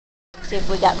See if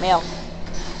we got mail.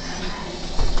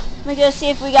 Let me go see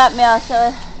if we got mail.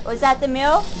 So, was that the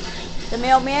mail? The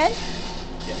mailman?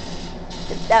 Yeah.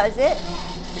 That was it?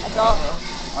 That's all?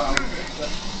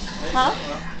 Huh?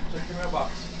 Check your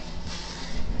mailbox.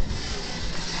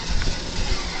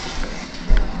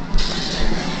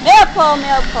 Mail call,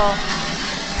 mail call.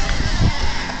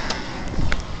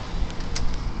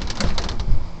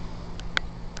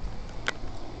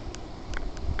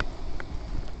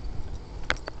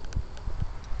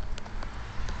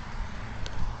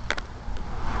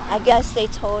 I guess they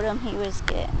told him he was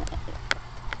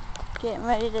getting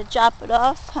ready to drop it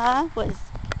off, huh?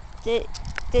 Did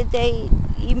they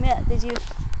email? Did you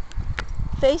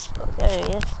Facebook? There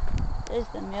he is. There's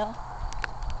the mail.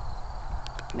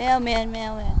 Mailman.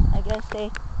 I guess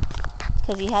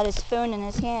because he had his phone in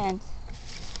his hand.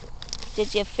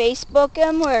 Did you Facebook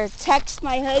him or text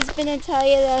my husband and tell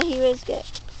you that he was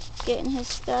getting his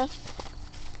stuff?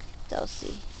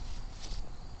 Dulcie.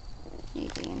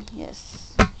 Nadine,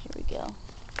 yes. Here we go.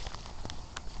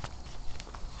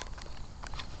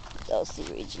 Dulcie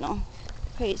Regional.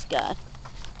 Praise God.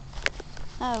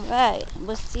 Alright,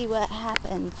 we'll see what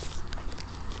happens.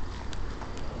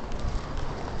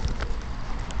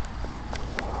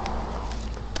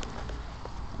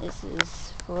 This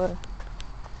is for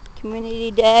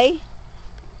Community Day.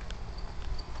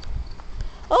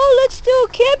 Oh, let's do a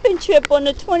camping trip on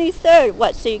the 23rd.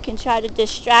 What, so you can try to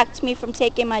distract me from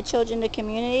taking my children to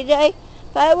Community Day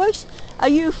fireworks? Are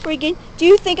you freaking... Do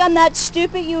you think I'm that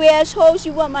stupid, you assholes?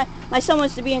 You want my son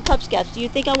wants to be in Cub Scouts. Do you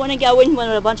think I want to go in with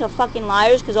a bunch of fucking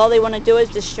liars because all they want to do is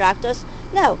distract us?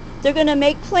 No. They're going to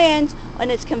make plans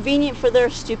when it's convenient for their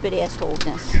stupid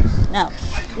assholeness. No.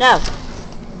 No.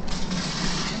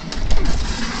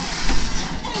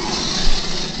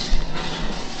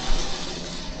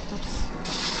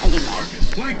 I need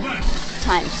my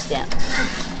timestamp.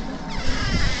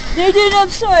 Dude, I'm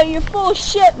sorry. You're full of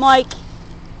shit, Mike.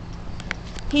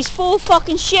 He's full of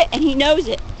fucking shit, and he knows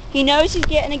it. He knows he's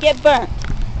getting to get burnt.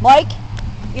 Mike,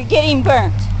 you're getting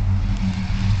burnt.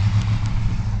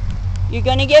 You're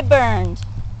gonna get burned.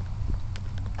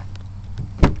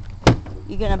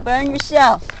 You're gonna burn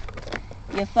yourself.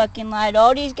 You fucking lied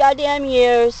all these goddamn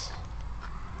years.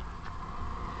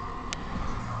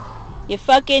 You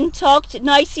fucking talked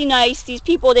nicey nice. These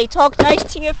people, they talk nice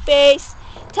to your face,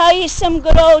 tell you some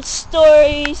good old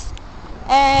stories,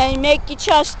 and make you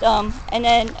trust them. And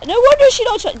then, no wonder she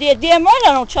don't trust. Damn right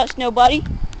I don't trust nobody.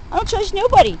 I don't trust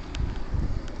nobody.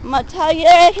 I'm gonna tell you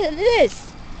that it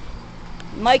is.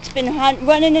 Mike's been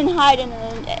running and hiding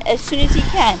as soon as he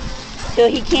can, so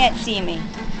he can't see me.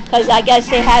 Because I guess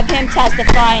they have him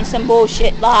testifying some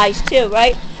bullshit lies too,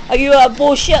 right? Are you a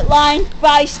bullshit lying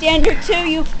bystander too,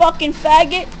 you fucking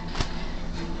faggot?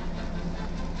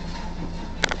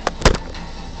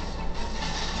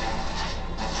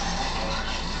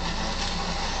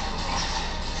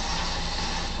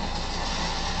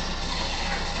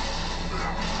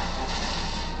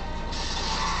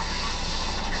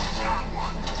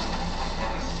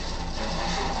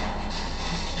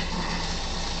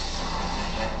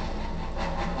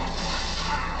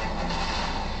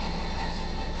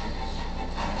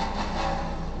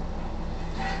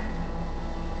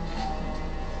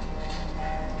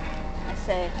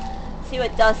 See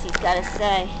what Dulcie's got to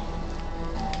say.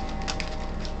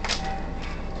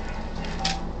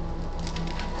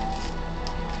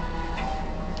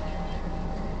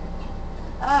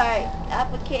 Alright,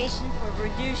 application for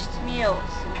reduced meals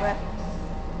and breakfast.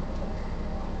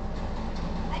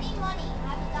 I need money. I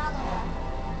have $1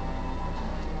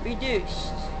 left.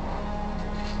 Reduced.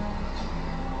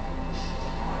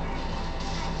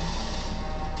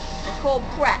 Nicole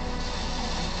Pratt.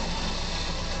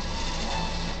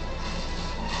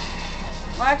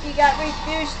 Mark, you got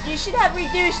reduced. You should have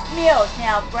reduced meals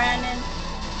now, Brandon.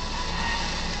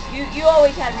 You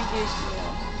always have reduced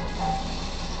meals.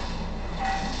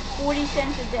 40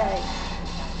 cents a day.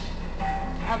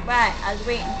 Alright, I was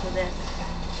waiting for this.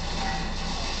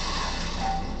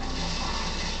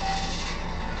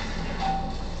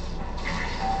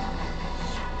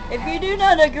 If you do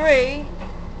not agree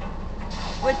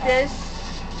with this,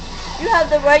 you have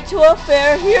the right to a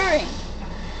fair hearing.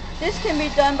 This can be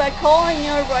done by calling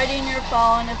or writing your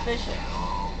following official.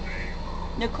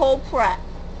 Nicole Pratt.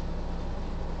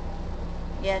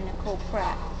 Yeah, Nicole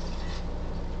Pratt.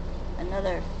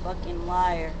 Another fucking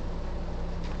liar.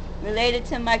 Related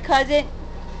to my cousin,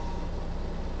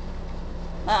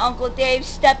 my Uncle Dave's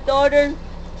stepdaughter,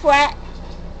 Pratt.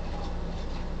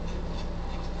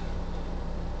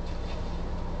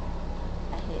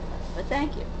 I hate this, but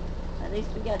thank you. At least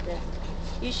we got this.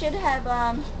 You should have,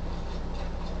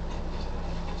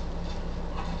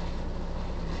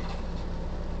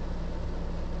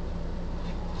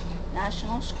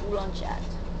 National School Lunch Act.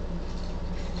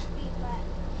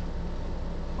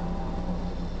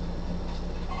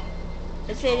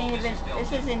 This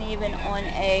isn't even on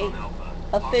a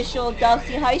official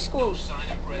Dulce High School's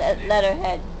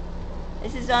letterhead.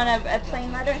 This is on a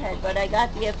plain letterhead, but I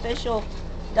got the official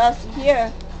Dulce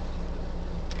here.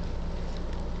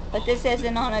 But this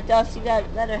isn't on a Dulce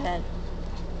letterhead.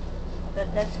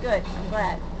 But that's good. I'm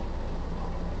glad.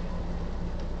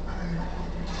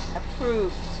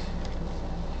 Approved.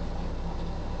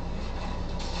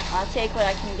 I'll take what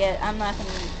I can get. I'm not gonna.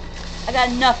 I got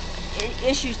enough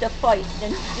issues to fight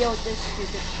than deal with this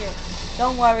stupid shit.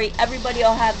 Don't worry. Everybody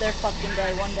will have their fucking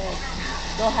day one day.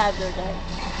 They'll have their day.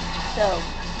 So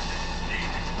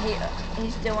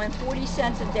he's doing 40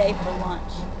 cents a day for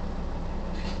lunch.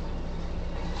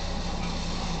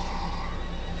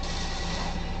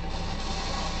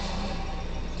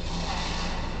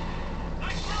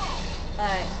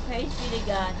 Alright, praise be to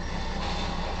God.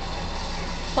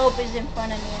 Hope is in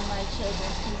front of me and my children.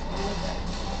 Peace be with us.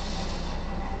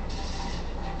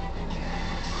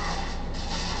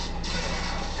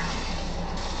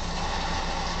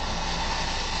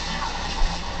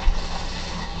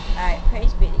 Alright,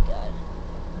 praise be to God.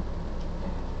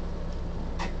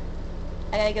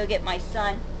 I gotta go get my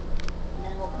son. And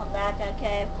then we'll come back,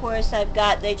 okay? Of course,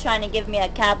 they're trying to give me a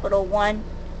Capital One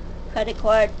credit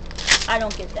card. I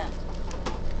don't get them.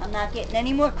 I'm not getting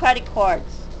any more credit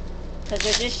cards. Because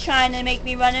they're just trying to make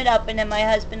me run it up, and then my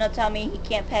husband will tell me he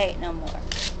can't pay it no more.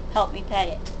 Help me pay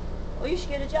it. Oh, you should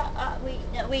get a job. Wait.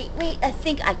 I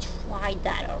think I tried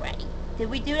that already. Did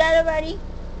we do that already?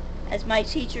 As my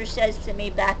teacher says to me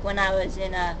back when I was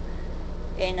in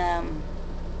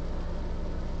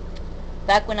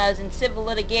civil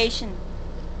litigation,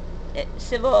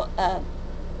 civil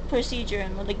procedure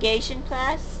and litigation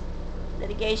class,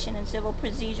 litigation and civil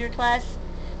procedure class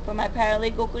for my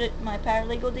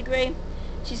paralegal degree.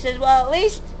 She says, well, at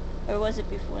least, or was it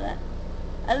before that?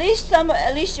 At least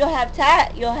you'll have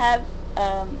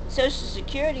Social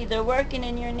Security. They're working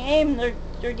in your name.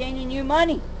 They're gaining you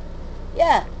money.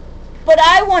 Yeah, but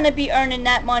I want to be earning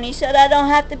that money so that I don't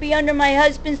have to be under my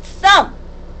husband's thumb.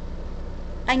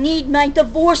 I need my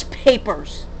divorce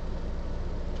papers.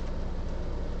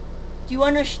 Do you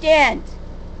understand?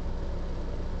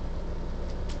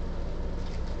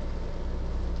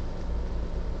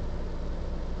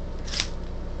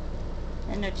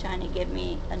 And they're trying to give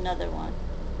me another one.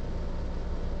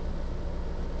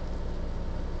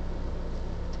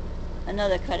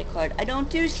 Another credit card. I don't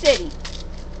do Citibank.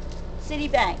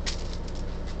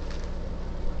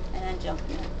 And then junk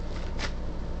mail.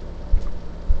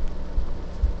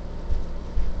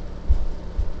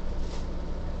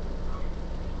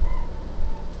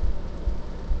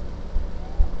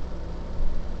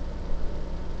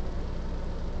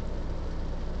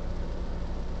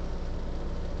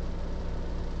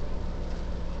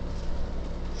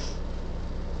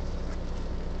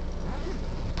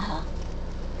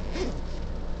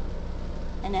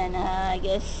 And then, I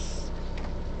guess,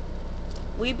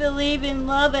 we believe in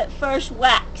love at first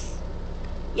wax.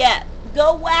 Yeah,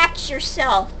 go wax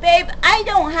yourself. Babe, I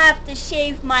don't have to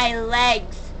shave my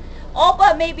legs. All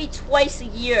but maybe twice a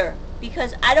year.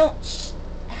 Because I don't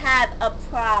have a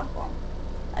problem.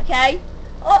 Okay?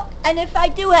 Oh, and if I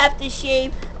do have to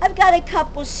shave, I've got a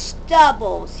couple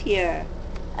stubbles here.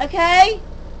 Okay?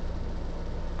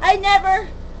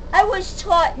 I was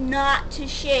taught not to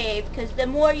shave because the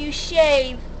more you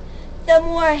shave, the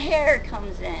more hair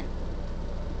comes in.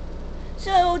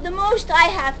 So the most I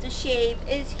have to shave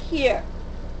is here.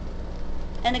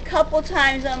 And a couple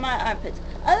times on my armpits.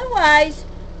 Otherwise,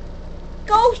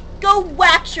 go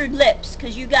wax your lips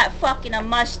because you got fucking a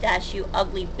mustache, you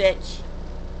ugly bitch.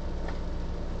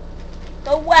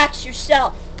 Go wax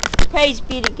yourself. Praise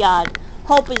be to God.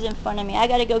 Hope is in front of me. I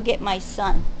gotta go get my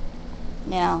son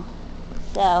now.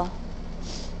 So,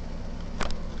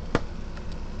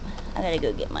 I gotta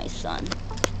go get my son.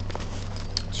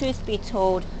 Truth be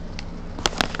told,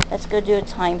 let's go do a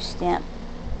timestamp.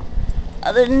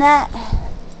 Other than that,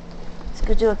 let's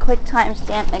go do a quick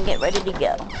timestamp and get ready to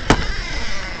go.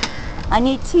 I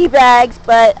need tea bags,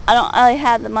 but I don't really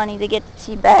have the money to get the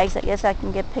tea bags. I guess I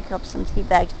can pick up some tea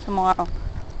bags tomorrow.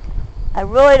 I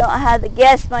really don't have the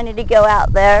gas money to go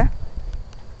out there.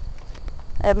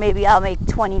 Maybe I'll make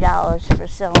 $20 for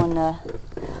selling the...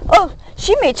 Oh,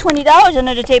 she made $20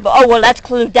 under the table. Oh, well, let's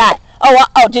include that.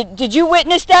 Oh, did you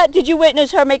witness that? Did you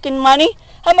witness her making money?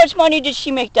 How much money did she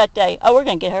make that day? Oh, we're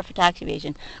going to get her for tax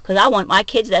evasion. Because I want my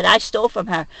kids that I stole from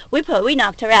her. We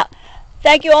knocked her out.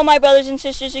 Thank you, all my brothers and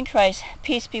sisters in Christ.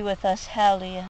 Peace be with us. Hallelujah.